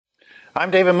I'm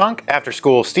David Monk,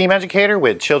 after-school STEAM educator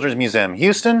with Children's Museum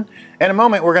Houston. In a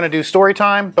moment, we're going to do story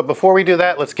time, but before we do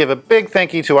that, let's give a big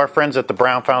thank you to our friends at the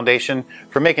Brown Foundation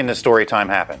for making this story time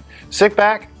happen. Sit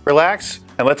back, relax,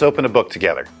 and let's open a book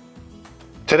together.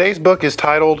 Today's book is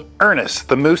titled Ernest,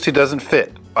 the Moose Who Doesn't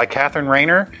Fit by Catherine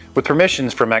Rayner with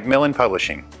permissions from Macmillan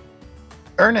Publishing.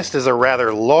 Ernest is a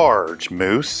rather large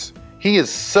moose. He is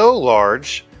so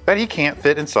large that he can't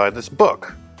fit inside this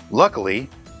book. Luckily,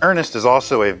 Ernest is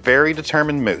also a very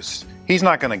determined moose. He's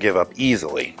not going to give up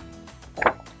easily.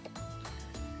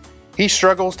 He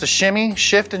struggles to shimmy,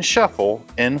 shift, and shuffle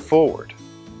in forward.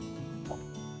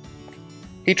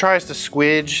 He tries to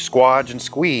squidge, squodge, and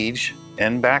squeege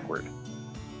in backward.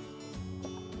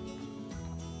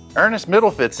 Ernest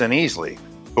middle fits in easily,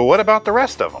 but what about the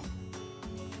rest of them?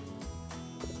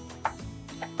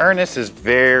 Ernest is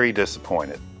very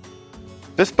disappointed.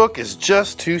 This book is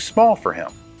just too small for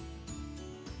him.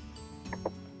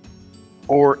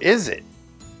 Or is it?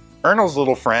 Ernest's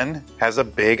little friend has a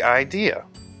big idea.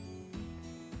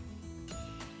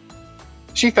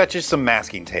 She fetches some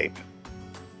masking tape.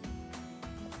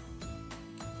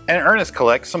 And Ernest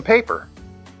collects some paper.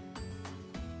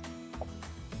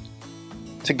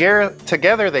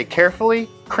 Together they carefully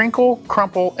crinkle,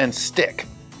 crumple, and stick.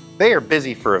 They are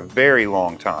busy for a very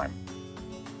long time.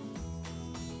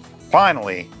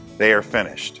 Finally, they are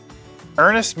finished.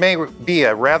 Ernest may be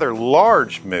a rather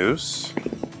large moose,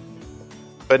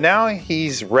 but now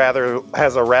has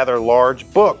a rather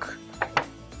large book,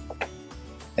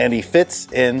 and he fits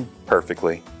in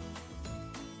perfectly.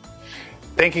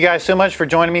 Thank you guys so much for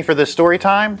joining me for this story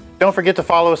time. Don't forget to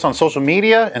follow us on social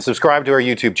media and subscribe to our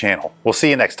YouTube channel. We'll see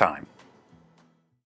you next time.